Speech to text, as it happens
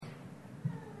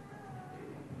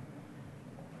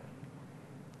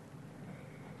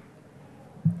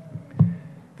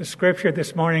The scripture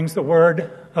this morning is the word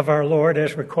of our Lord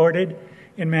as recorded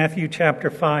in Matthew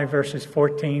chapter 5, verses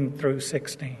 14 through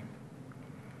 16.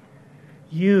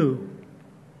 You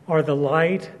are the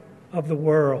light of the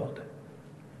world.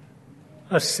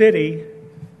 A city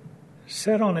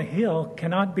set on a hill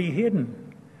cannot be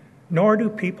hidden, nor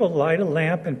do people light a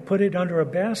lamp and put it under a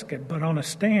basket, but on a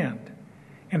stand,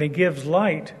 and it gives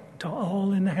light to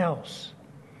all in the house.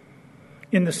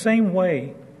 In the same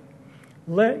way,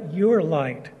 let your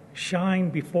light shine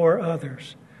before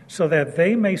others, so that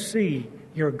they may see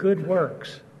your good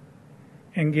works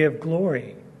and give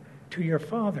glory to your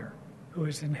Father who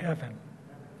is in heaven.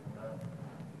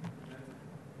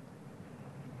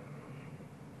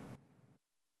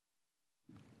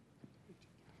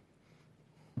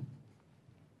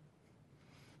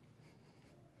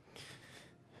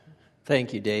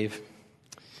 Thank you, Dave.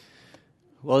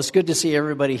 Well, it's good to see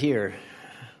everybody here.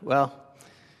 Well,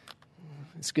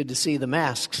 it's good to see the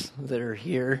masks that are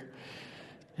here.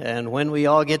 And when we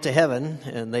all get to heaven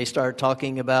and they start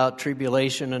talking about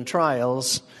tribulation and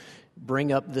trials,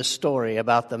 bring up this story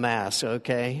about the mask,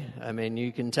 okay? I mean,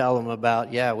 you can tell them about,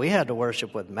 we had to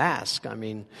worship with masks. I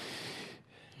mean,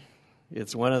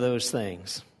 it's one of those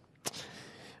things.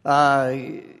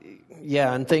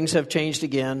 And things have changed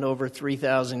again, over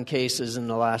 3,000 cases in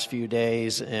the last few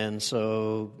days, and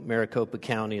so Maricopa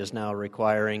County is now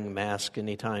requiring masks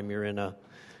anytime you're in a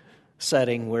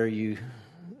setting where you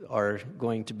are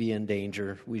going to be in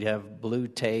danger. We have blue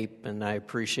tape, and I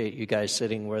appreciate you guys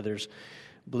sitting where there's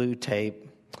blue tape.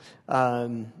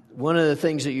 One of the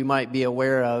things that you might be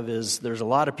aware of is there's a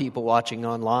lot of people watching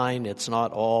online. It's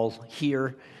not all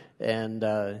here, and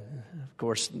of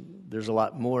course, there's a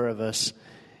lot more of us.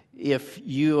 If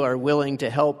you are willing to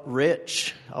help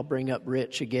Rich, I'll bring up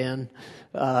Rich again.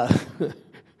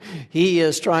 He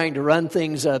is trying to run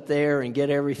things up there and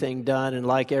get everything done, and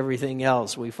like everything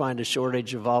else, we find a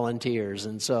shortage of volunteers.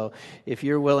 And so if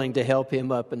you're willing to help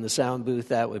him up in the sound booth,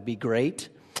 that would be great.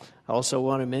 I also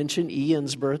want to mention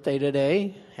Ian's birthday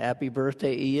today. Happy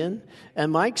birthday, Ian.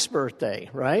 And Mike's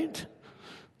birthday, right?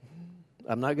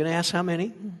 I'm not going to ask how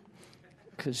many,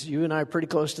 because you and I are pretty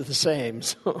close to the same,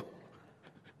 so...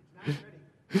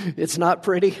 It's not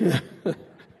pretty.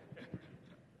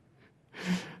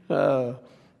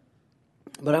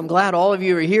 But I'm glad all of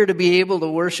you are here to be able to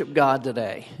worship God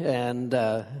today. And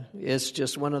it's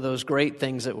just one of those great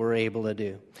things that we're able to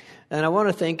do. And I want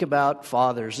to think about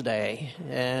Father's Day.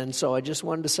 And so I just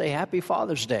wanted to say Happy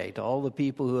Father's Day to all the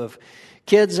people who have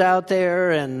kids out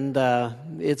there. And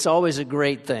it's always a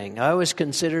great thing. I always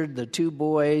considered the two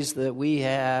boys that we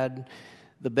had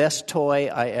the best toy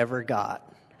I ever got.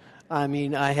 I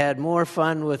mean, I had more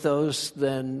fun with those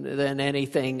than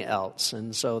anything else,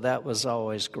 and so that was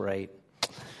always great.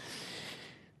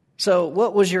 So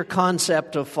what was your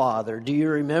concept of father? Do you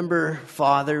remember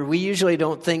father? We usually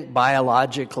don't think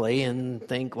biologically and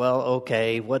think, well,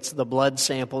 okay, what's the blood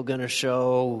sample going to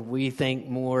show? We think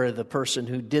more the person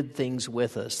who did things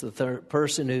with us, the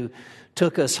person who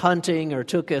took us hunting or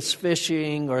took us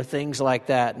fishing or things like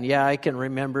that. And I can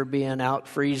remember being out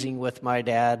freezing with my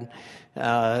dad,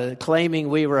 claiming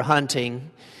we were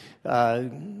hunting.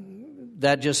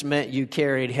 That just meant you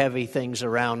carried heavy things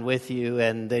around with you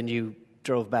and then you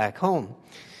drove back home.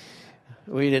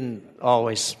 We didn't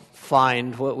always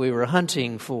find what we were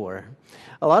hunting for.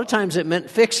 A lot of times it meant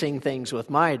fixing things with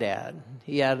my dad.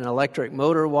 He had an electric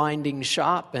motor winding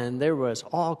shop and there was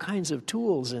all kinds of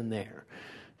tools in there.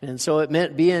 And so it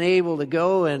meant being able to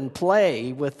go and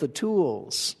play with the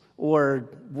tools or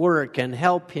work and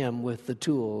help him with the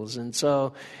tools. And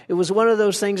so it was one of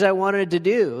those things I wanted to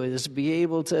do, is be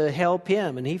able to help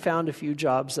him. And he found a few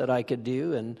jobs that I could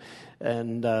do and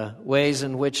ways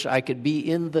in which I could be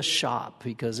in the shop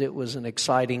because it was an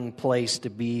exciting place to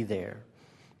be there.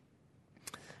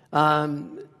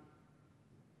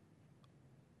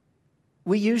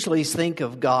 We usually think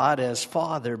of God as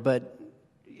Father, but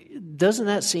doesn't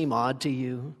that seem odd to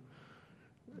you?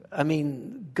 I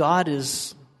mean, God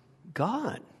is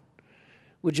God.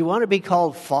 Would you want to be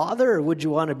called Father, or would you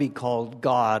want to be called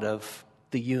God of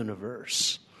the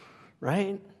universe?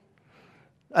 Right?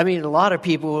 I mean, a lot of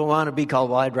people will want to be called,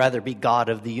 well, I'd rather be God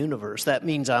of the universe. That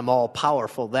means I'm all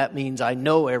powerful. That means I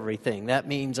know everything. That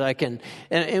means I can,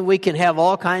 and we can have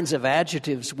all kinds of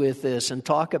adjectives with this and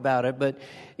talk about it, but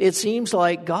it seems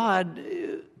like God,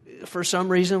 for some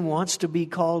reason, wants to be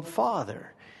called Father.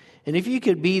 And if you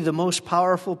could be the most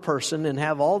powerful person and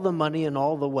have all the money and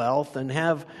all the wealth and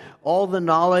have all the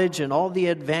knowledge and all the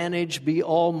advantage, be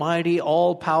almighty,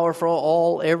 all powerful,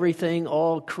 all everything,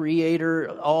 all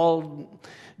creator, all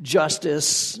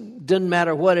justice, doesn't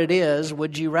matter what it is,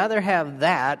 would you rather have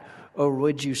that or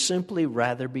would you simply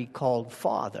rather be called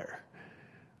Father?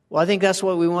 Well, I think that's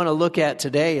what we want to look at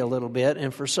today a little bit,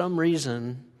 and for some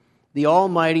reason, the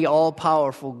almighty,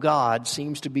 all-powerful God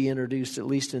seems to be introduced, at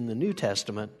least in the New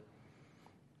Testament,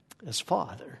 as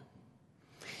Father.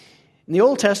 In the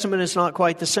Old Testament, it's not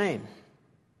quite the same.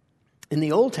 In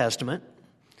the Old Testament,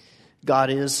 God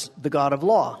is the God of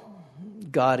law.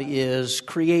 God is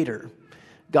creator.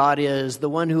 God is the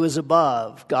one who is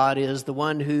above. God is the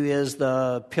one who is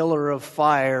the pillar of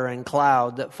fire and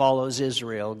cloud that follows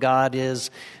Israel. God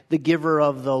is the giver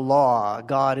of the law.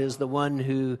 God is the one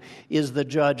who is the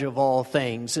judge of all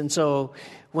things. And so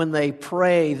when they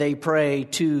pray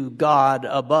to God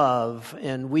above,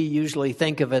 and we usually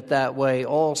think of it that way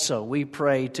also. We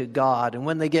pray to God. And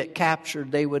when they get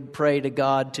captured, they would pray to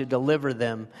God to deliver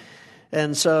them.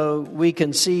 And so we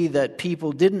can see that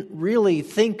people didn't really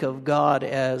think of God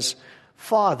as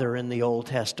Father in the Old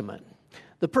Testament.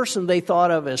 The person they thought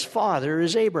of as Father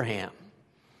is Abraham.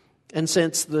 And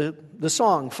since the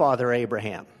song Father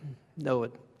Abraham, no,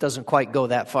 it doesn't quite go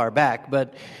that far back,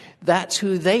 but that's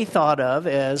who they thought of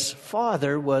as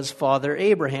Father, was Father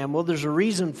Abraham. Well, there's a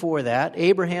reason for that.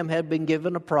 Abraham had been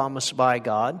given a promise by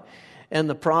God. And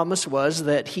the promise was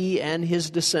that he and his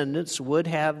descendants would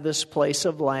have this place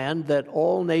of land, that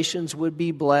all nations would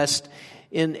be blessed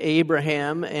in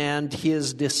Abraham and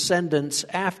his descendants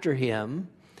after him.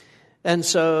 And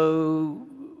so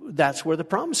that's where the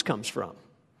promise comes from.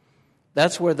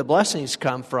 That's where the blessings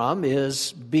come from,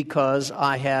 is because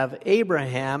I have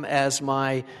Abraham as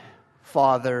my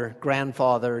father,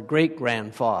 grandfather,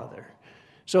 great-grandfather.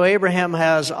 So Abraham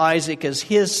has Isaac as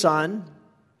his son.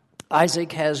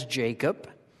 Isaac has Jacob,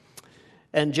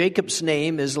 and Jacob's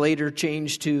name is later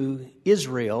changed to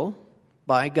Israel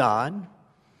by God.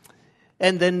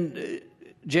 And then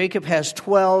Jacob has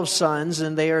 12 sons,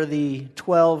 and they are the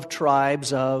 12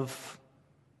 tribes of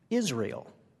Israel.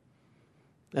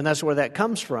 And that's where that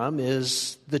comes from,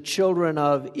 is the children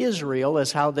of Israel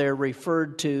is how they're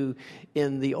referred to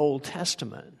in the Old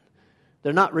Testament.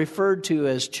 They're not referred to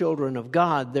as children of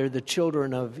God, they're the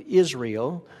children of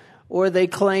Israel. Or they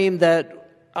claim that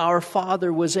our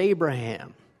father was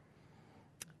Abraham,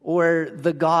 or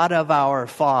the God of our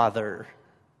father,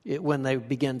 when they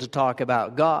begin to talk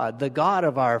about God. The God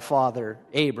of our father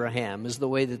Abraham is the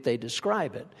way that they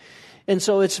describe it. And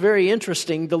so it's very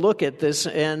interesting to look at this,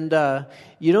 and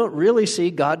you don't really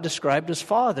see God described as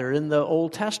Father in the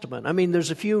Old Testament. I mean,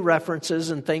 there's a few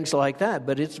references and things like that,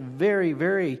 but it's very,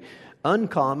 very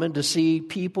uncommon to see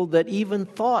people that even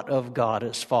thought of God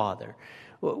as Father.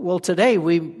 Well, today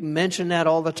we mention that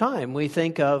all the time. We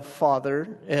think of Father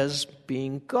as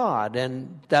being God,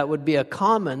 and that would be a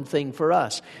common thing for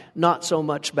us. Not so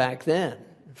much back then.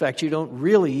 In fact, you don't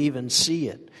really even see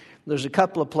it. There's a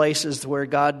couple of places where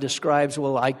God describes,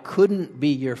 well, I couldn't be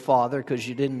your father because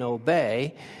you didn't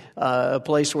obey. A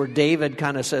place where David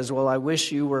kind of says, well, I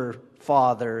wish you were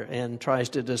father, and tries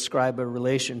to describe a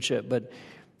relationship. But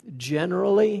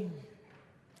generally,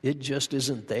 it just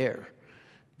isn't there.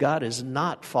 God is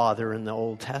not Father in the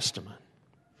Old Testament.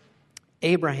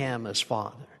 Abraham is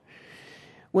Father.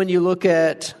 When you look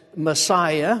at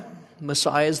Messiah,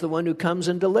 Messiah is the one who comes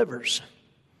and delivers.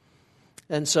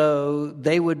 And so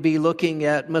they would be looking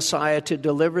at Messiah to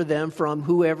deliver them from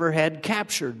whoever had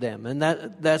captured them. And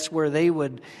that's where they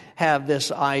would have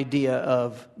this idea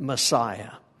of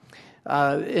Messiah.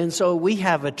 And so we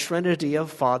have a trinity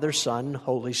of Father, Son,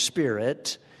 Holy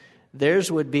Spirit.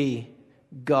 Theirs would be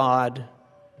God,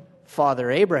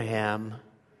 Father Abraham,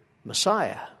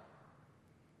 Messiah.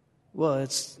 Well,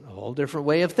 it's a whole different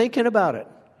way of thinking about it.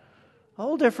 A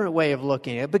whole different way of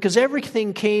looking at it. Because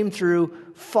everything came through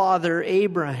Father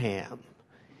Abraham.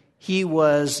 He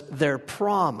was their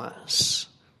promise.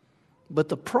 But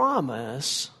the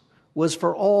promise was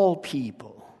for all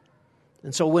people.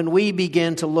 And so when we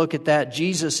begin to look at that,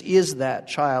 Jesus is that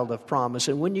child of promise.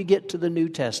 And when you get to the New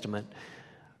Testament,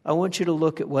 I want you to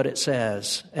look at what it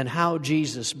says and how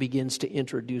Jesus begins to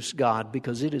introduce God,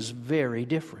 because it is very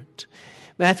different.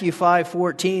 Matthew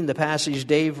 5:14, the passage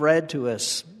Dave read to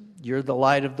us, you're the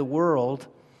light of the world.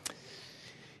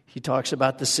 He talks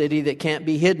about the city that can't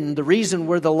be hidden. The reason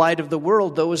we're the light of the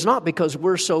world, though, is not because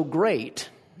we're so great.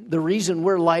 The reason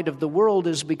we're light of the world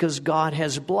is because God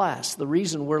has blessed. The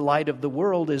reason we're light of the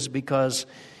world is because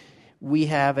we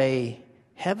have a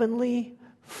heavenly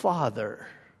Father.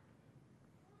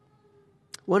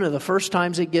 One of the first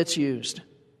times it gets used.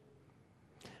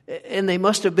 And they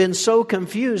must have been so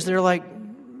confused. They're like,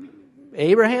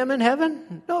 Abraham in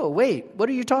heaven? No, wait, what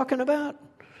are you talking about?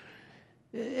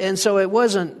 And so it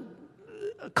wasn't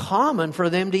common for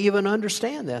them to even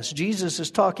understand this. Jesus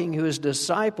is talking to his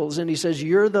disciples, and he says,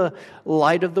 you're the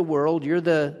light of the world. You're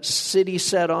the city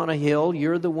set on a hill.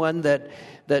 You're the one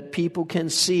that people can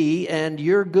see, and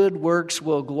your good works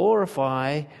will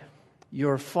glorify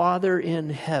your Father in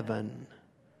heaven.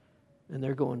 And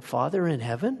they're going, Father in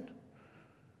heaven?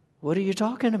 What are you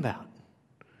talking about?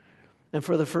 And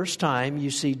for the first time,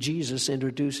 you see Jesus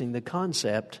introducing the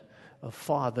concept of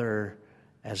Father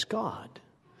as God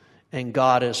and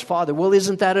God as Father. Well,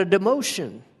 isn't that a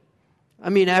demotion? I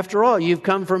mean, after all, you've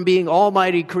come from being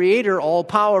Almighty Creator,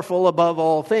 all-powerful above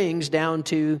all things, down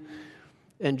to,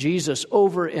 and Jesus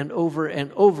over and over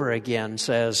and over again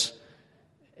says,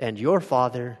 and your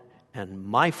Father and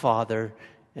my Father.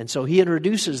 And so he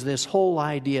introduces this whole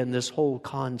idea and this whole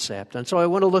concept. And so I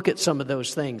want to look at some of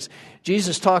those things.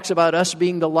 Jesus talks about us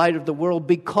being the light of the world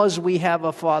because we have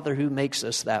a Father who makes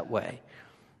us that way.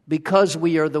 Because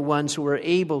we are the ones who are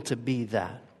able to be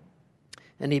that.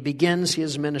 And he begins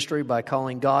his ministry by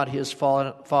calling God his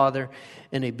Father.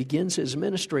 And he begins his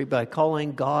ministry by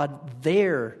calling God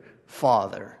their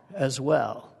Father as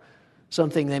well.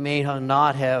 Something they may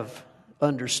not have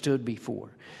understood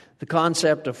before. The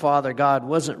concept of Father God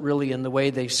wasn't really in the way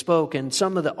they spoke. And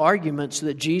some of the arguments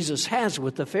that Jesus has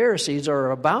with the Pharisees are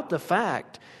about the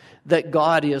fact that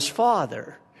God is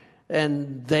Father.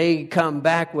 And they come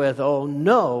back with, oh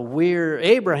no,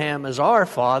 Abraham is our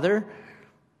father.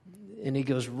 And he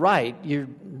goes, right, your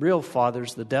real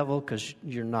father's the devil because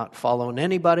you're not following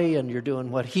anybody and you're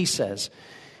doing what he says.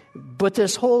 But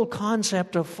this whole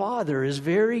concept of Father is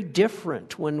very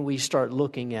different when we start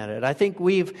looking at it. I think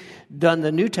we've done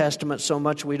the New Testament so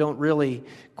much we don't really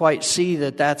quite see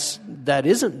that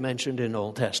isn't mentioned in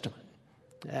Old Testament.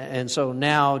 And so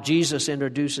now Jesus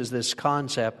introduces this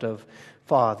concept of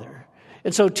Father.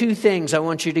 And so two things I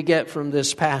want you to get from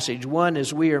this passage. One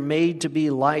is we are made to be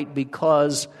light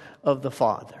because of the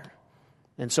Father.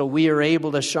 And so we are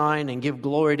able to shine and give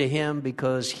glory to Him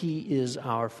because He is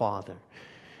our Father.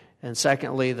 And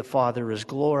secondly, the Father is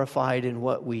glorified in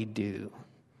what we do.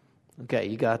 Okay,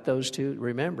 you got those two?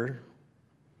 Remember?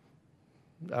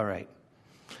 All right.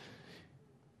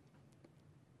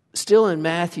 Still in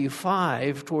Matthew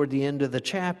 5, toward the end of the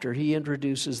chapter, he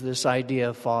introduces this idea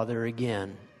of Father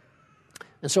again.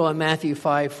 And so in Matthew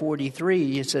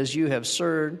 5:43, it says, you have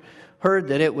heard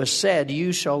that it was said,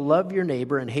 you shall love your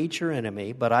neighbor and hate your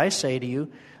enemy. But I say to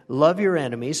you, love your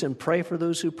enemies and pray for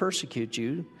those who persecute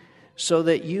you, so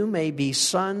that you may be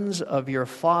sons of your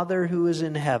Father who is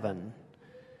in heaven.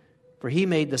 For he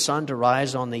made the sun to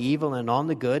rise on the evil and on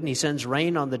the good, and he sends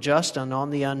rain on the just and on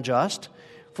the unjust.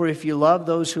 For if you love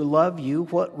those who love you,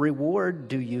 what reward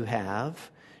do you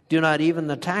have? Do not even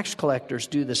the tax collectors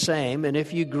do the same? And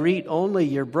if you greet only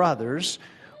your brothers,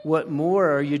 what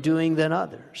more are you doing than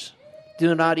others?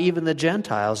 Do not even the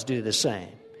Gentiles do the same?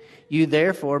 You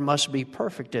therefore must be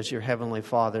perfect as your heavenly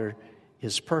Father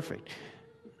is perfect.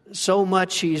 So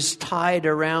much he's tied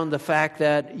around the fact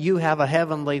that you have a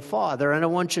heavenly Father, and I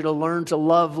want you to learn to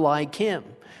love like Him.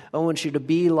 I want you to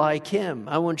be like Him.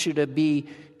 I want you to be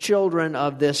children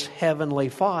of this heavenly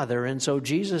Father. And so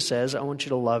Jesus says, I want you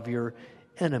to love your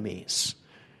enemies.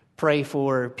 Pray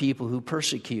for people who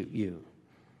persecute you.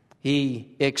 He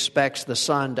expects the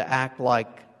Son to act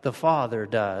like the Father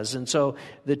does. And so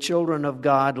the children of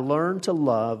God learn to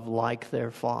love like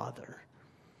their Father.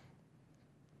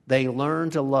 They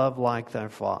learn to love like their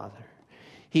Father.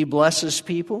 He blesses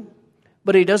people,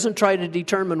 but He doesn't try to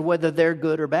determine whether they're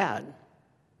good or bad.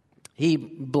 He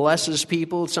blesses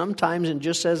people sometimes and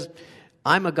just says,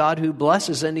 I'm a God who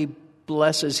blesses, and He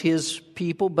blesses His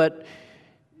people, but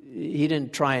He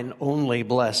didn't try and only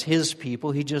bless His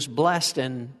people. He just blessed,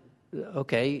 and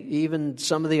okay, even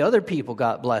some of the other people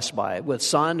got blessed by it with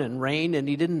sun and rain, and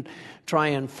He didn't try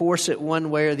and force it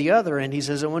one way or the other. And He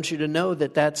says, I want you to know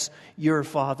that that's your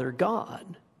Father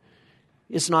God.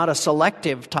 It's not a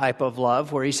selective type of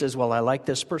love where He says, well, I like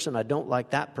this person, I don't like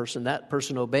that person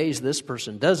obeys, this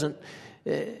person doesn't.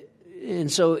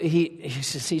 And so he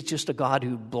says He's just a God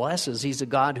who blesses. He's a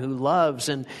God who loves.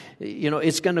 And,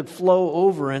 it's going to flow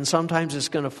over, and sometimes it's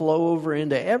going to flow over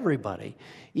into everybody,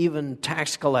 even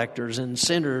tax collectors and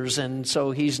sinners. And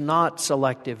so He's not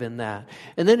selective in that.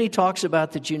 And then He talks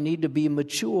about that you need to be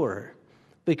mature,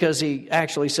 because He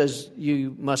actually says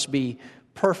you must be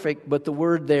perfect, but the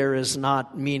word there is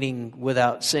not meaning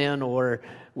without sin or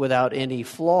without any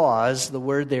flaws. The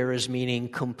word there is meaning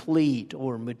complete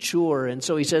or mature. And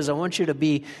so He says, I want you to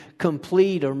be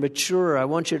complete or mature. I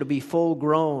want you to be full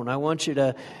grown. I want you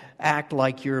to act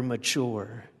like you're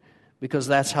mature, because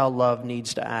that's how love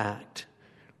needs to act.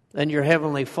 And your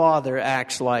Heavenly Father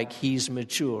acts like He's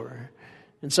mature.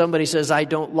 and somebody says, I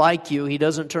don't like you, he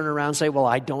doesn't turn around and say, well,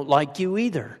 I don't like you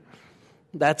either.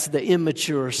 That's the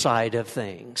immature side of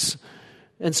things.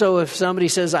 And so if somebody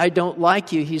says, I don't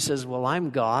like you, he says, well, I'm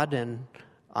God and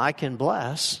I can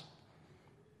bless,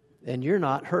 and you're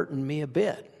not hurting me a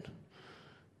bit.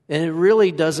 And it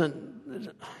really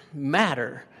doesn't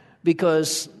matter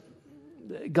because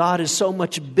God is so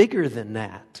much bigger than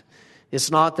that. It's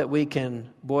not that we can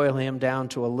boil him down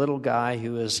to a little guy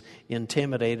who is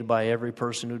intimidated by every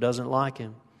person who doesn't like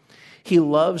him. He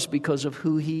loves because of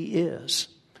who he is.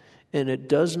 And it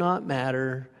does not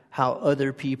matter how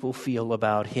other people feel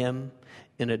about him.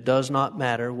 And it does not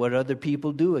matter what other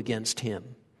people do against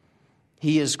him.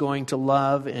 He is going to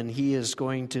love, and he is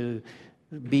going to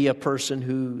be a person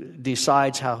who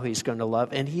decides how he's going to love.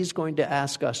 And he's going to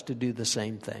ask us to do the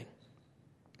same thing.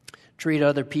 Treat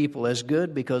other people as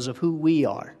good because of who we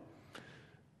are.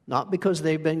 Not because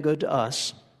they've been good to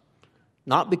us.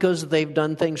 Not because they've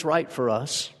done things right for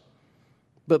us.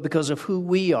 But because of who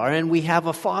we are. And we have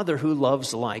a Father who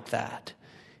loves like that.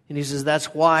 And he says,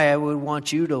 that's why I would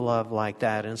want you to love like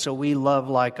that. And so we love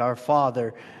like our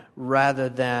Father rather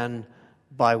than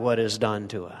by what is done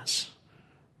to us.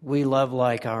 We love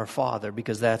like our Father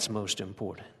because that's most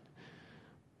important.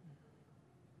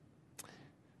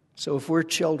 So if we're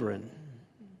children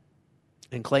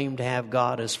and claim to have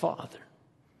God as Father,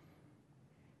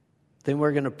 then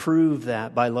we're going to prove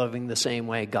that by loving the same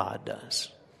way God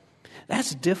does.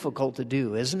 That's difficult to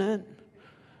do, isn't it?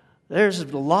 There's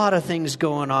a lot of things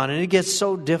going on, and it gets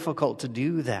so difficult to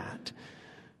do that.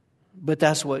 But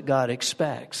that's what God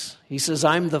expects. He says,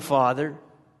 I'm the Father.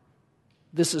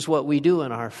 This is what we do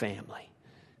in our family.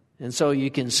 And so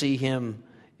you can see him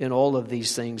in all of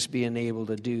these things being able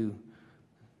to do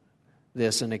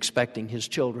this and expecting his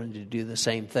children to do the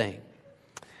same thing.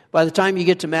 By the time you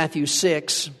get to Matthew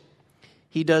 6,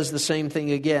 he does the same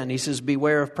thing again. He says,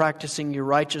 beware of practicing your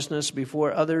righteousness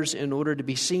before others in order to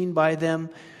be seen by them,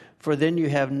 for then you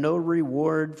have no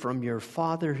reward from your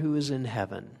Father who is in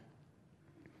heaven.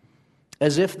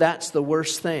 As if that's the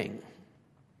worst thing.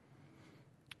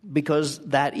 Because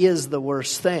that is the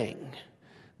worst thing.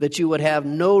 That you would have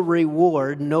no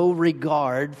reward, no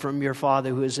regard from your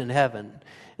Father who is in heaven.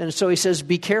 And so he says,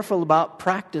 be careful about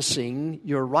practicing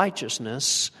your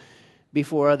righteousness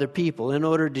before other people in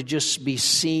order to just be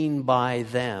seen by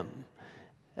them.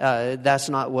 That's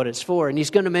not what it's for. And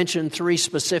he's going to mention 3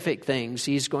 specific things.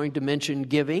 He's going to mention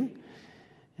giving,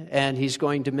 and he's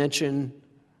going to mention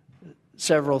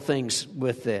several things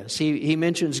with this. He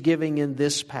mentions giving in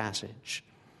this passage.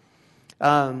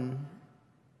 In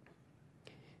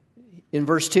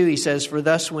verse 2, he says, for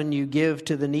thus when you give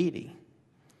to the needy,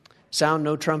 sound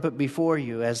no trumpet before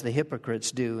you, as the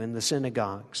hypocrites do in the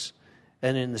synagogues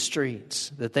and in the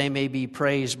streets, that they may be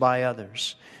praised by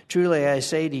others. Truly I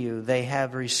say to you, they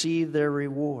have received their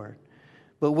reward.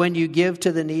 But when you give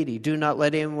to the needy, do not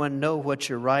let anyone know what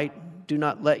your do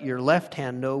not let your left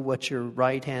hand know what your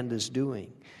right hand is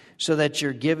doing, so that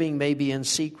your giving may be in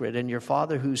secret, and your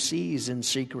Father who sees in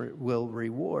secret will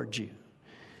reward you.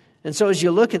 And so as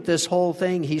you look at this whole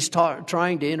thing, he's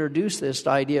trying to introduce this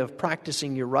idea of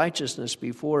practicing your righteousness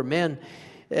before men.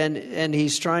 And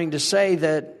he's trying to say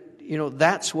that,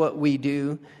 that's what we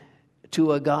do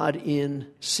to a God in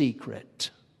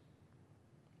secret.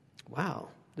 Wow,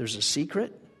 there's a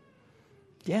secret?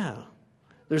 Yeah.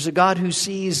 There's a God who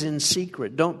sees in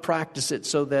secret. Don't practice it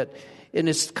so that, and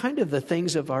it's kind of the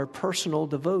things of our personal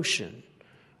devotion.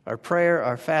 Our prayer,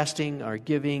 our fasting, our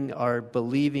giving, our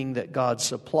believing that God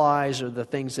supplies are the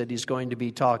things that he's going to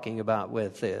be talking about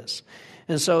with this.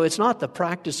 And so it's not the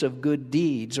practice of good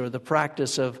deeds or the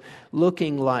practice of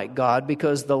looking like God,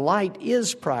 because the light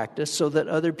is practiced so that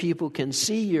other people can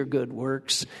see your good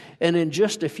works. And in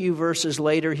just a few verses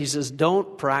later, he says,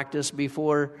 don't practice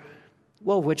before,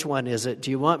 well, which one is it?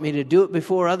 Do you want me to do it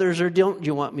before others, or don't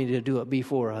you want me to do it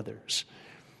before others?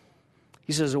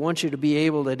 He says, I want you to be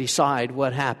able to decide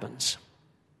what happens.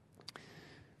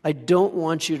 I don't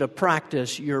want you to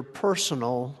practice your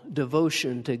personal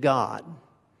devotion to God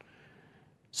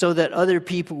so that other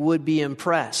people would be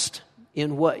impressed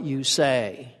in what you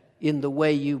say, in the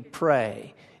way you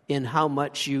pray, in how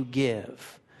much you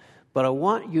give. But I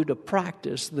want you to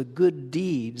practice the good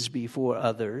deeds before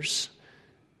others,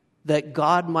 that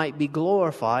God might be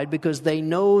glorified, because they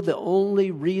know the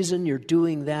only reason you're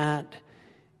doing that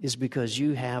is because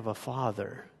you have a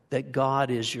Father, that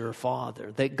God is your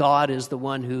Father, that God is the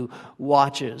one who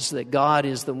watches, that God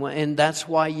is the one, and that's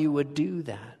why you would do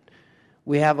that.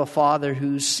 We have a Father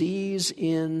who sees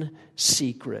in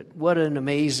secret. What an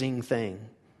amazing thing.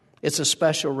 It's a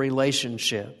special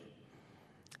relationship.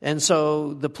 And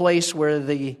so the place where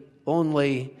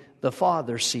only the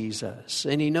Father sees us,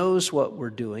 and He knows what we're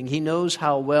doing. He knows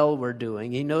how well we're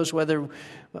doing. He knows whether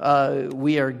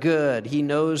we are good. He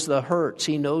knows the hurts.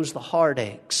 He knows the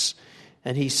heartaches,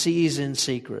 and He sees in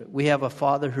secret. We have a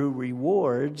Father who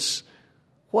rewards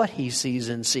what He sees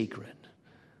in secret.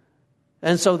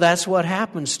 And so that's what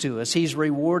happens to us. He's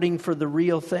rewarding for the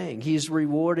real thing. He's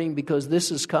rewarding because this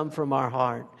has come from our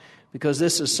heart, because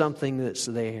this is something that's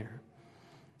there.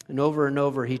 And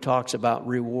over He talks about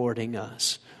rewarding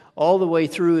us. All the way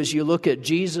through, as you look at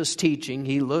Jesus' teaching,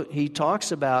 He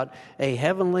talks about a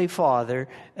heavenly Father,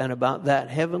 and about that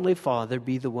heavenly Father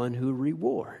be the one who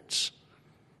rewards.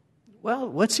 Well,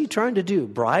 what's He trying to do?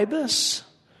 Bribe us?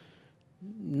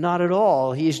 Not at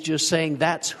all. He's just saying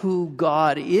that's who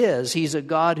God is. He's a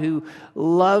God who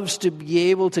loves to be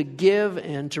able to give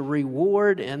and to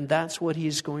reward, and that's what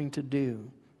He's going to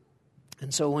do.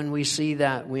 And so when we see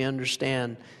that, we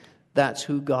understand that's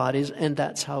who God is, and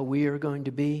that's how we are going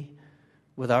to be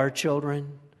with our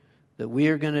children, that we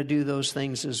are going to do those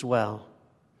things as well.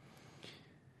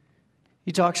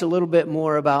 He talks a little bit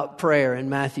more about prayer in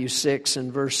Matthew 6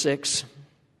 and verse 6.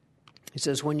 He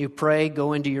says, when you pray,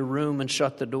 go into your room and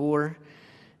shut the door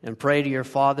and pray to your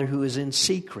Father who is in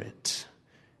secret.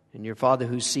 And your Father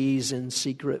who sees in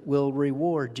secret will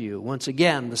reward you. Once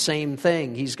again, the same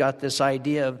thing. He's got this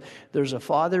idea of there's a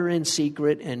Father in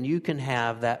secret, and you can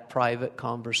have that private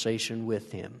conversation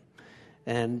with Him.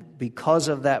 And because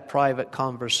of that private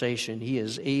conversation, He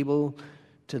is able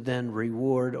to then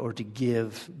reward or to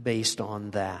give based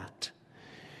on that.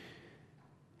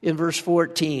 In verse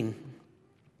 14,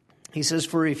 He says,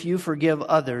 for if you forgive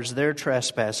others their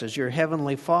trespasses, your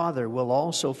heavenly Father will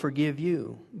also forgive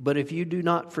you. But if you do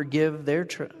not forgive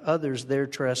others their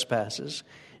trespasses,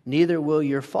 neither will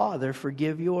your Father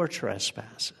forgive your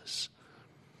trespasses.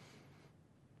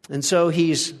 And so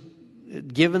He's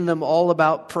given them all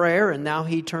about prayer, and now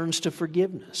He turns to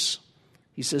forgiveness.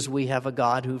 He says we have a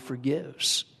God who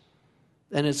forgives.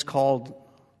 And it's called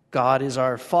God is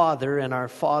our Father, and our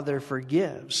Father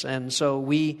forgives. And so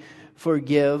we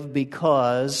forgive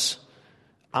because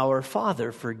our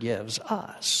Father forgives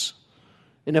us.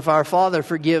 And if our Father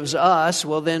forgives us,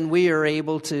 well, then we are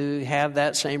able to have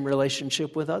that same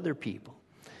relationship with other people.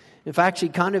 In fact, He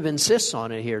kind of insists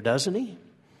on it here, doesn't He?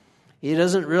 He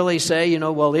doesn't really say,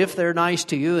 well, if they're nice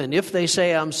to you, and if they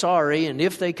say I'm sorry, and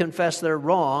if they confess they're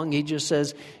wrong, He just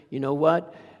says, you know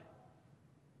what?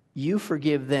 You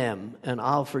forgive them, and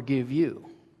I'll forgive you.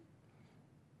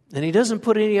 And He doesn't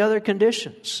put any other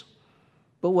conditions.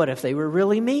 But what if they were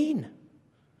really mean?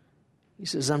 He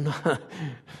says, I'm not.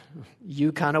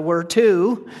 You kind of were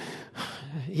too.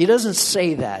 He doesn't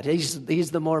say that.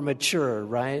 He's the more mature,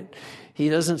 right? He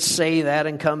doesn't say that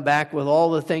and come back with all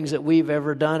the things that we've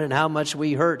ever done and how much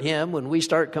we hurt Him when we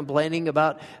start complaining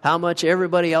about how much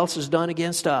everybody else has done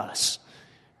against us.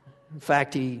 In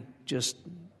fact, He just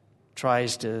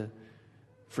tries to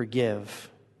forgive.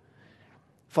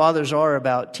 Fathers are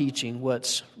about teaching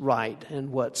what's right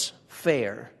and what's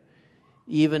fair,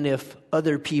 even if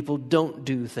other people don't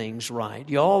do things right.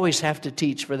 You always have to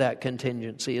teach for that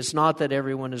contingency. It's not that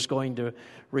everyone is going to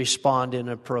respond in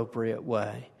an appropriate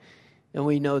way. And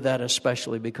we know that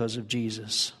especially because of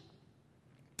Jesus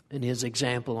and His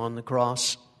example on the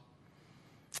cross.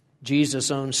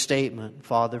 Jesus' own statement,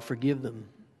 Father, forgive them.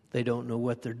 They don't know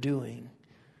what they're doing.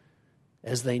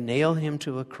 As they nail Him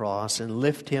to a cross and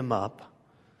lift Him up,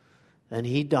 and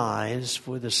He dies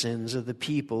for the sins of the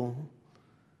people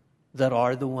that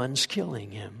are the ones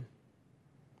killing Him.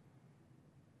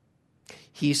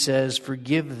 He says,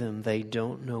 forgive them, they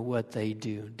don't know what they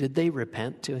do. Did they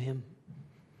repent to Him?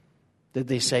 Did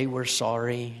they say we're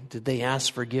sorry? Did they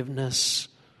ask forgiveness?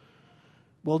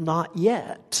 Well, not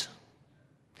yet.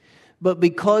 But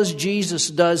because Jesus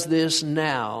does this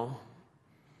now,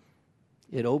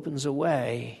 it opens a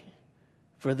way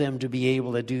for them to be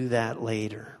able to do that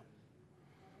later.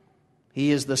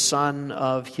 He is the Son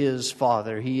of His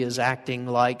Father. He is acting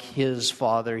like His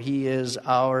Father. He is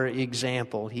our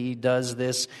example. He does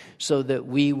this so that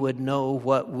we would know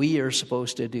what we are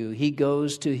supposed to do. He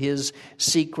goes to His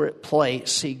secret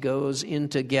place. He goes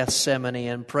into Gethsemane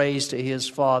and prays to His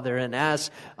Father and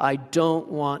asks, I don't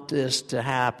want this to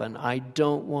happen. I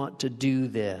don't want to do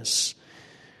this.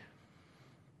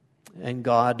 And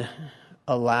God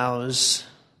allows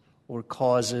or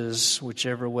causes,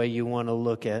 whichever way you want to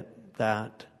look at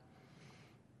that,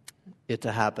 it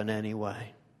to happen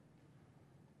anyway,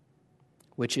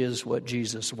 which is what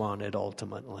Jesus wanted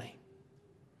ultimately.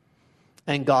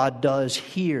 And God does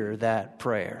hear that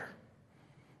prayer,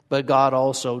 but God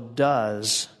also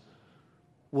does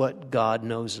what God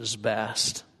knows is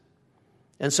best.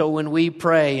 And so when we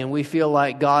pray and we feel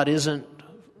like God isn't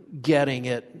getting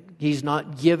it. He's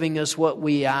not giving us what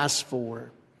we ask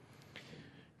for.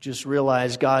 Just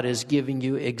realize God is giving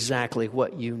you exactly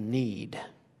what you need.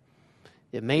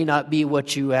 It may not be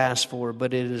what you ask for,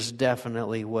 but it is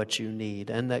definitely what you need,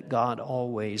 and that God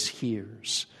always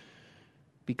hears,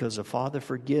 because a father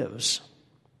forgives,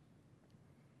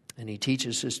 and he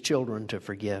teaches his children to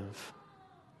forgive.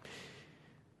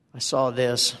 I saw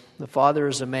this. The father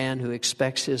is a man who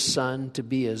expects his son to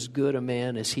be as good a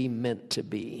man as he meant to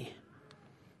be.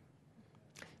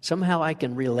 Somehow I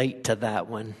can relate to that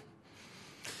one.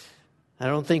 I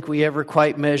don't think we ever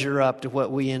quite measure up to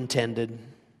what we intended.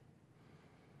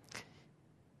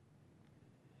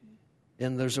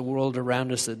 And there's a world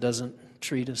around us that doesn't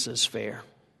treat us as fair.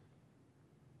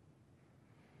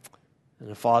 And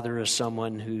a father is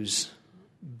someone who's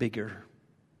bigger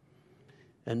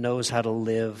and knows how to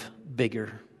live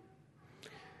bigger.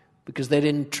 Because they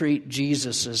didn't treat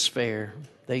Jesus as fair.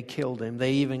 They killed him.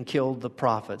 They even killed the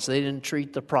prophets. They didn't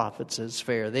treat the prophets as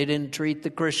fair. They didn't treat the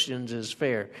Christians as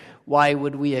fair. Why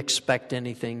would we expect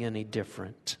anything any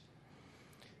different?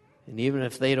 And even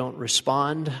if they don't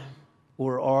respond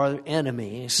or are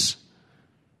enemies,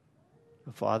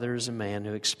 the father is a man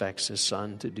who expects his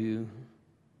son to do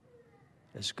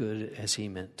as good as he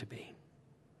meant to be.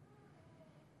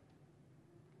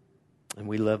 And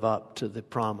we live up to the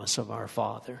promise of our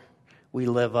Father. We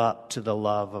live up to the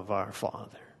love of our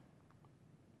Father.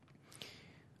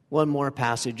 One more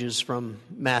passage is from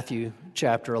Matthew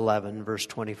chapter 11, verse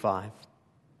 25.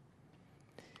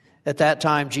 At that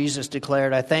time, Jesus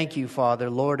declared, I thank you, Father,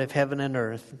 Lord of heaven and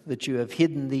earth, that you have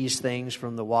hidden these things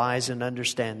from the wise and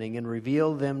understanding and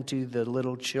revealed them to the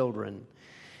little children.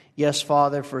 Yes,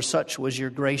 Father, for such was your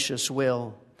gracious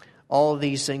will. All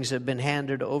these things have been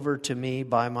handed over to me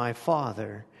by my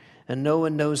Father, and no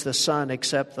one knows the Son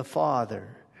except the Father,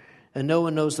 and no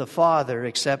one knows the Father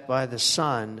except by the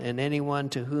Son, and anyone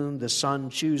to whom the Son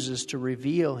chooses to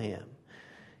reveal him.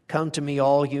 Come to me,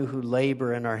 all you who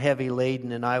labor and are heavy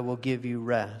laden, and I will give you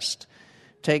rest.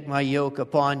 Take my yoke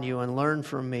upon you and learn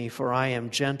from me, for I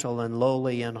am gentle and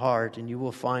lowly in heart, and you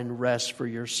will find rest for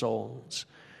your souls.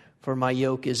 For my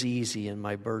yoke is easy and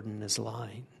my burden is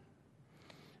light.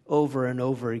 Over and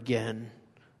over again,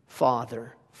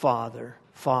 Father, Father,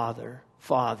 Father,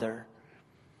 Father.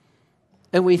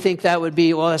 And we think that would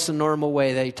be, well, that's the normal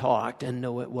way they talked. And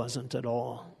no, it wasn't at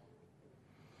all.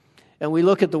 And we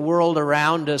look at the world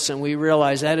around us and we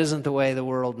realize that isn't the way the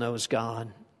world knows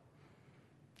God.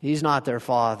 He's not their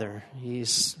Father.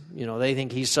 He's, they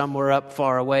think he's somewhere up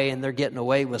far away and they're getting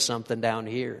away with something down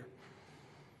here.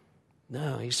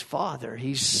 No, he's Father.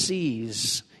 He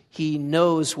sees. He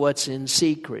knows what's in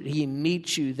secret. He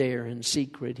meets you there in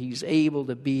secret. He's able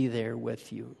to be there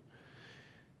with you.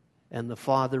 And the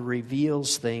Father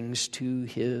reveals things to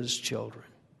his children.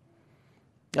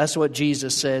 That's what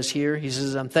Jesus says here. He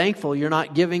says, I'm thankful you're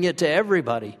not giving it to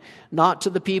everybody. Not to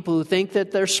the people who think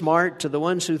that they're smart, to the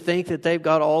ones who think that they've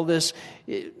got all this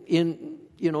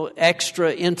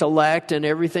extra intellect and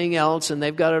everything else, and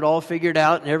they've got it all figured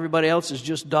out, and everybody else is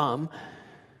just dumb.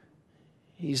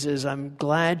 He says, I'm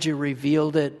glad you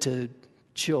revealed it to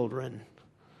children.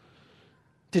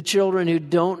 To children who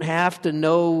don't have to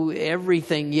know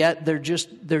everything yet.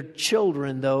 They're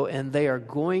children, though, and they are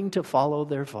going to follow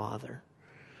their Father.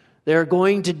 They're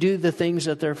going to do the things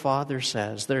that their Father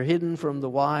says. They're hidden from the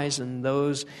wise and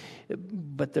those,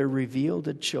 but they're revealed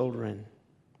to children.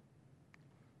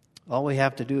 All we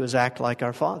have to do is act like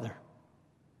our Father.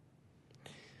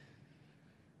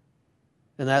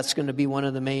 And that's going to be one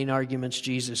of the main arguments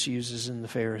Jesus uses in the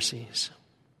Pharisees.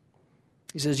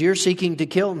 He says, you're seeking to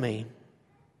kill me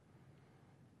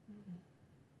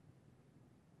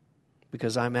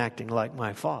because I'm acting like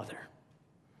my Father.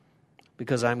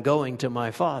 Because I'm going to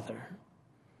my Father.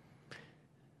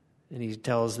 And he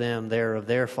tells them they're of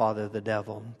their father, the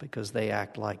devil, because they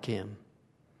act like him.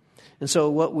 And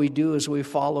so what we do is we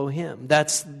follow him.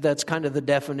 That's kind of the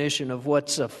definition of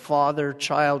what's a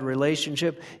father-child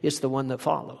relationship. It's the one that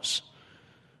follows.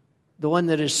 The one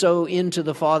that is so into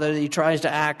the Father that he tries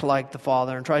to act like the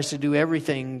Father and tries to do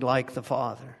everything like the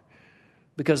Father.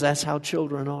 Because that's how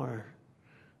children are.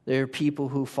 They're people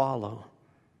who follow.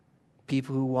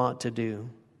 People who want to do.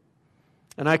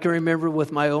 And I can remember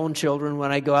with my own children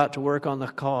when I go out to work on the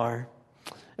car.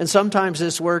 And sometimes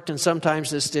this worked and sometimes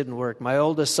this didn't work. My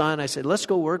oldest son, I said, let's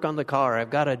go work on the car. I've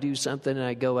got to do something. And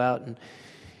I'd go out and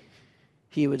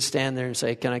he would stand there and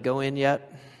say, can I go in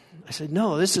yet? I said,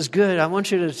 no, this is good. I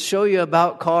want you to show you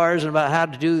about cars and about how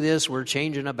to do this. We're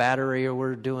changing a battery or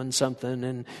we're doing something.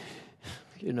 And,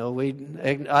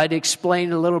 I'd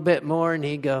explain a little bit more and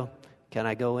he'd go, can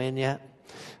I go in yet?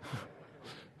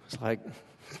 It's like,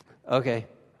 okay.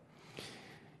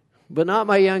 but not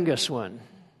my youngest one.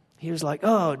 He was like,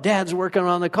 oh, Dad's working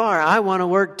on the car. I want to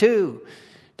work too.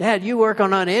 Dad, you work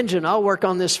on an engine. I'll work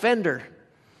on this fender.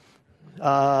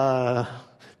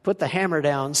 Put the hammer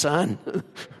down, son.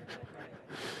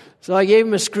 So I gave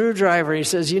him a screwdriver. He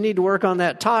says, you need to work on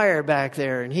that tire back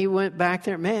there. And he went back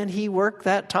there. Man, he worked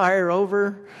that tire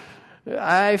over.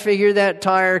 I figured that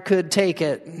tire could take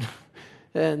it.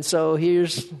 And so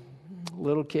here's a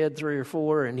little kid, 3 or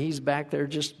 4, and he's back there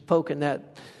just poking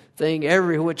that thing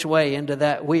every which way into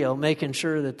that wheel, making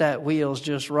sure that that wheel's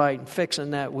just right and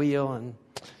fixing that wheel, and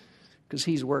because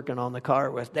he's working on the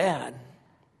car with Dad.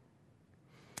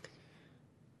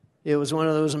 It was one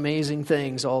of those amazing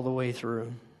things all the way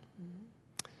through.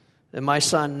 And my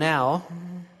son now,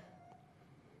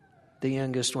 the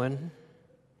youngest one,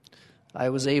 I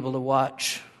was able to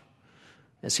watch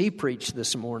as he preached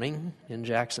this morning in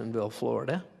Jacksonville,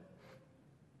 Florida.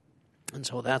 And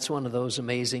so that's one of those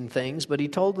amazing things. But he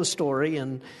told the story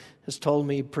and has told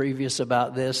me previous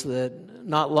about this that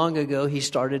not long ago he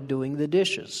started doing the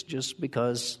dishes just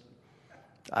because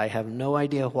I have no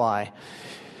idea why.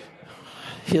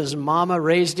 His mama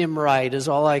raised him right is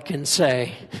all I can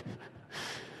say.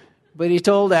 But he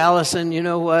told Allison, you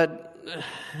know what?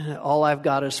 All I've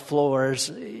got is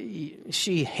floors.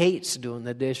 She hates doing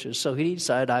the dishes, so he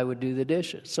decided I would do the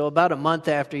dishes. So about a month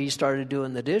after he started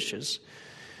doing the dishes,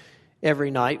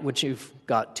 every night, which you've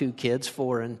got 2 kids,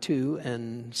 4 and 2,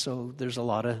 and so there's a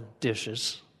lot of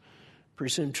dishes.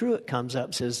 Pretty soon Truett comes up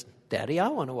and says, Daddy, I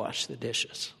want to wash the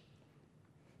dishes.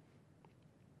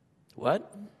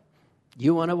 What?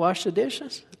 You want to wash the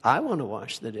dishes? I want to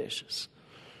wash the dishes.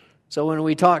 So when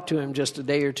we talked to him just a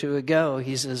day or 2 ago,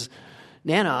 he says,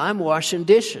 Nana, I'm washing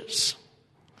dishes.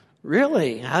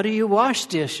 Really? How do you wash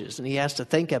dishes? And he has to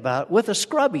think about it with a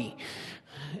scrubby.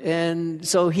 And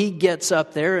so he gets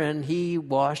up there and he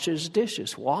washes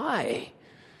dishes. Why?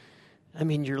 I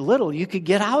mean, you're little. You could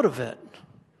get out of it.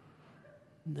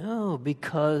 No,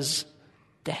 because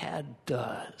Dad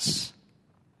does.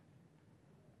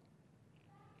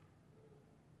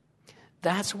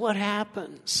 That's what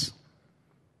happens.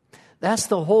 That's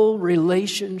the whole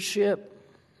relationship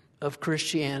of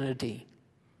Christianity.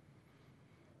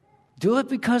 Do it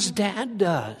because Dad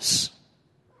does.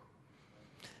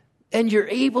 And you're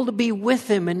able to be with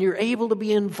him and you're able to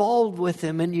be involved with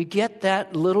him and you get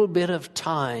that little bit of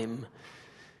time.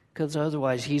 Because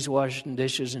otherwise he's washing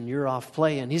dishes and you're off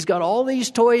playing. He's got all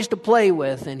these toys to play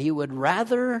with and he would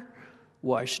rather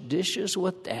wash dishes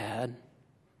with Dad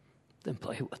than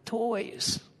play with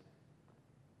toys.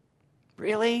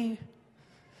 Really?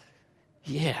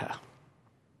 Yeah.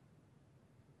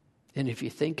 And if you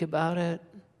think about it,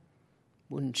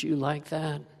 wouldn't you like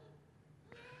that?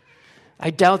 I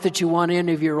doubt that you want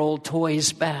any of your old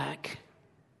toys back.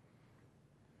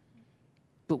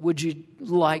 But would you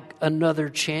like another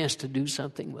chance to do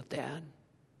something with Dad?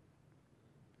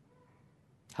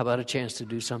 How about a chance to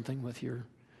do something with your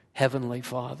Heavenly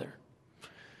Father?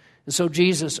 And so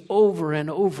Jesus over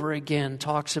and over again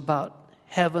talks about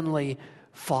Heavenly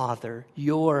Father,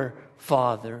 your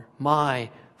Father,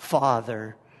 my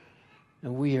Father.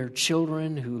 And we are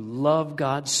children who love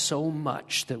God so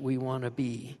much that we want to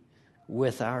be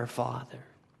with our Father.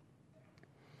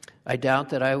 I doubt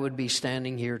that I would be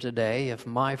standing here today if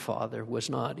my father was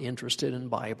not interested in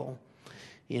Bible,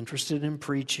 interested in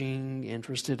preaching,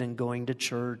 interested in going to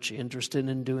church, interested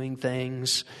in doing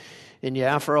things. And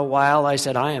yeah, for a while I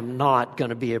said, I am not going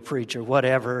to be a preacher.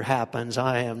 Whatever happens,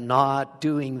 I am not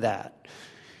doing that.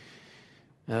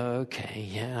 Okay,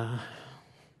 yeah.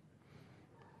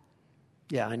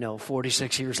 Yeah, I know,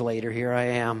 46 years later, here I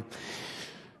am.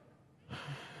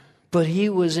 But he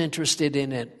was interested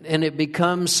in it, and it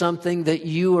becomes something that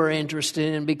you are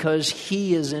interested in because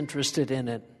he is interested in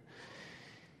it.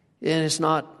 And it's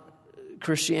not,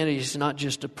 Christianity is not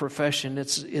just a profession,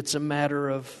 it's a matter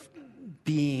of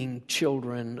being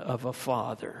children of a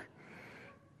Father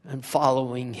and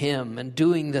following him and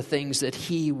doing the things that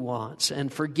he wants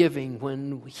and forgiving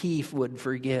when he would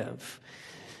forgive.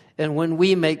 And when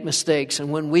we make mistakes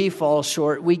and when we fall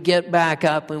short, we get back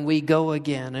up and we go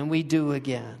again and we do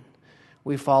again.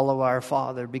 We follow our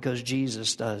Father because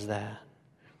Jesus does that.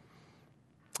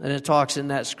 And it talks in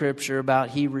that scripture about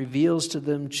he reveals to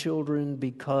them children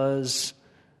because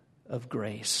of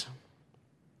grace.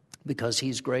 Because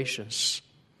he's gracious.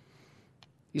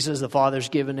 He says the Father's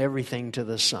given everything to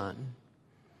the Son.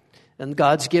 And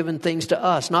God's given things to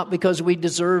us, not because we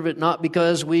deserve it, not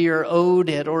because we are owed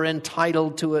it or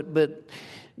entitled to it, but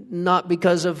not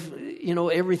because of,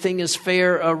 everything is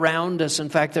fair around us. In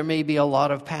fact, there may be a lot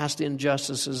of past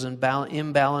injustices and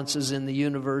imbalances in the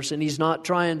universe, and he's not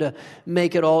trying to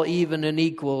make it all even and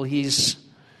equal. He's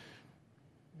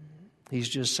He's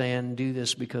just saying, do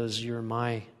this because you're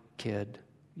my kid.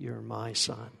 You're my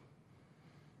son.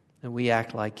 And we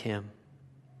act like him.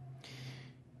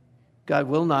 God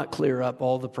will not clear up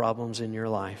all the problems in your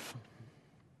life.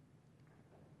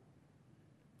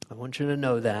 I want you to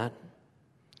know that.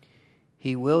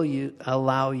 He will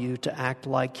allow you to act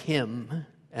like him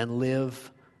and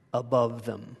live above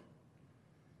them.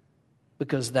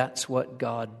 Because that's what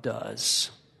God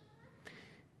does.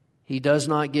 He does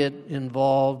not get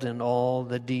involved in all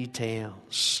the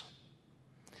details.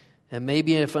 And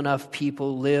maybe if enough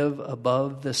people live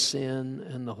above the sin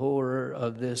and the horror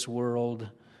of this world,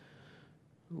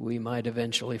 we might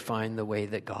eventually find the way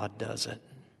that God does it.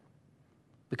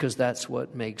 Because that's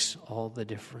what makes all the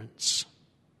difference.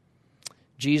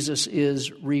 Jesus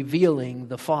is revealing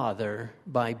the Father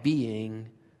by being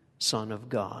Son of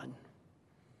God.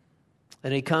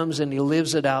 And he comes and he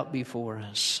lives it out before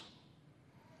us.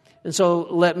 And so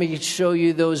let me show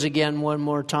you those again one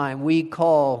more time. We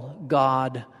call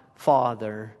God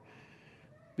Father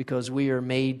because we are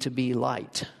made to be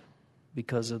light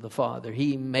because of the Father.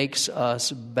 He makes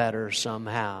us better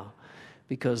somehow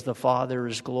because the Father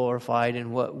is glorified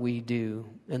in what we do.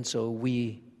 And so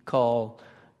we call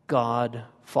God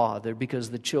Father because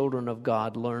the children of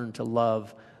God learn to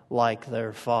love like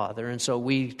their Father. And so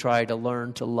we try to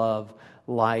learn to love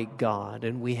like God.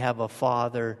 And we have a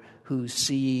Father who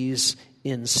sees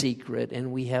in secret.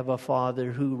 And we have a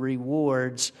Father who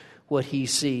rewards what he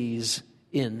sees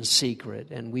in secret.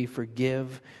 And we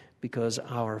forgive because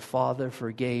our Father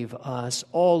forgave us.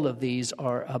 All of these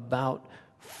are about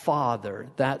Father.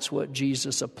 That's what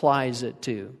Jesus applies it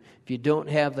to. If you don't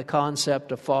have the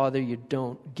concept of Father, you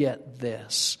don't get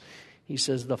this. He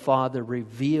says the Father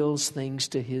reveals things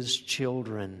to his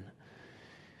children.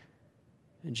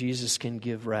 And Jesus can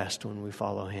give rest when we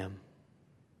follow him,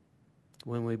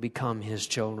 when we become his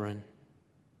children.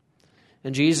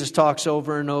 And Jesus talks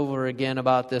over and over again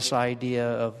about this idea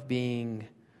of being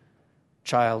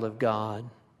child of God,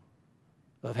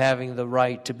 of having the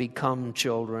right to become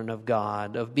children of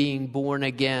God, of being born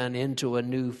again into a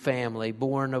new family,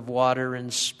 born of water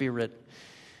and spirit.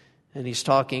 And he's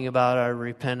talking about our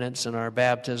repentance and our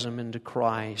baptism into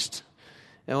Christ.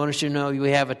 I want you to know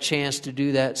we have a chance to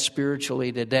do that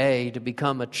spiritually today, to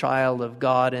become a child of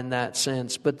God in that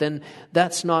sense. But then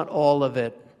that's not all of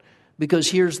it, because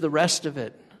here's the rest of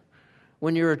it.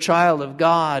 When you're a child of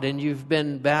God and you've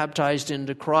been baptized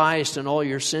into Christ and all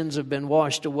your sins have been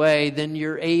washed away, then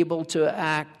you're able to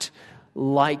act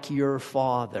like your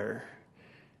Father.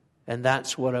 And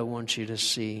that's what I want you to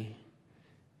see.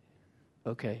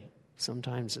 Okay,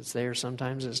 sometimes it's there,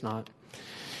 sometimes it's not.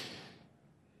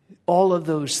 All of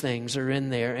those things are in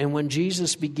there. And when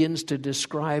Jesus begins to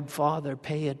describe Father,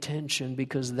 pay attention,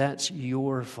 because that's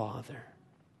your Father.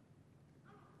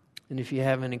 And if you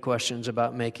have any questions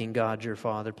about making God your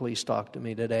Father, please talk to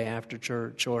me today after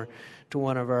church or to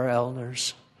one of our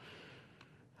elders.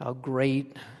 How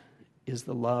great is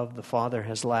the love the Father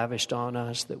has lavished on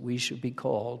us that we should be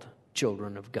called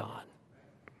children of God.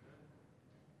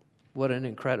 What an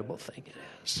incredible thing it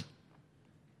is.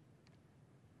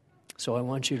 So I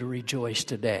want you to rejoice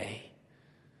today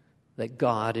that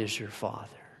God is your Father.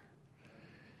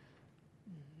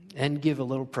 And give a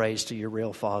little praise to your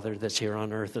real Father that's here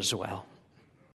on earth as well.